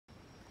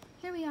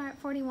Here we are at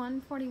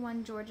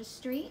 4141 Georgia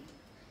Street,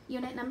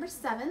 unit number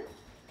 7.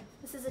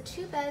 This is a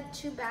 2-bed,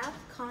 2-bath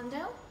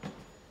condo.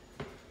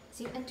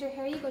 As you enter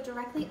here, you go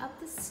directly up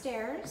the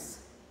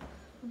stairs,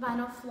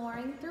 vinyl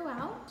flooring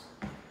throughout.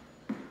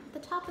 At the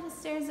top of the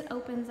stairs, it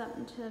opens up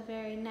into a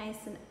very nice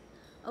and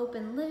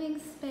open living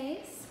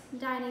space,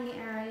 dining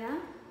area,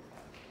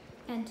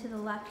 and to the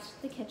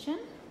left, the kitchen.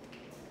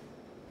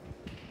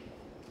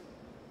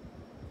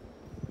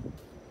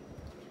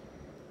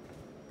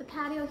 The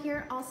patio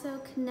here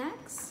also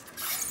connects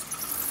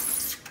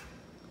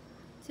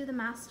to the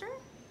master.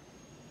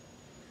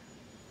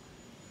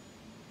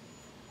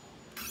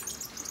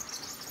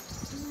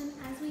 And then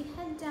as we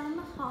head down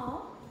the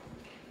hall,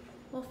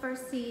 we'll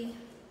first see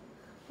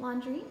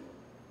laundry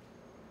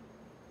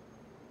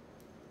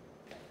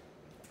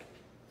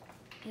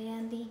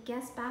and the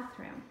guest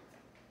bathroom.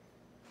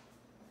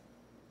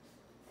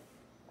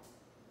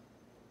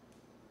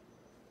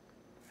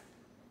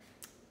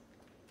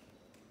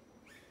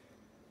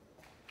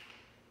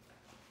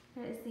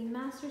 There is the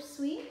master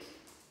suite,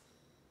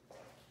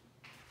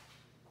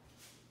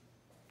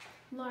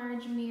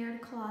 large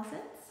mirrored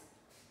closets,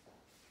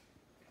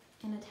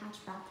 and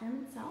attached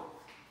bathroom itself.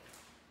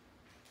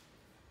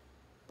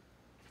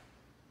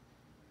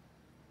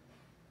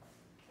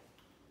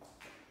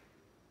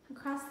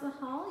 Across the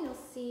hall, you'll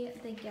see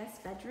the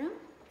guest bedroom.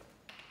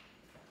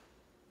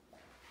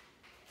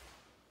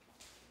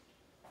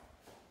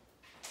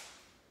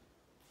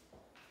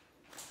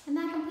 And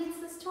that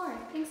completes this tour.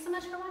 Thanks so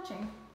much for watching.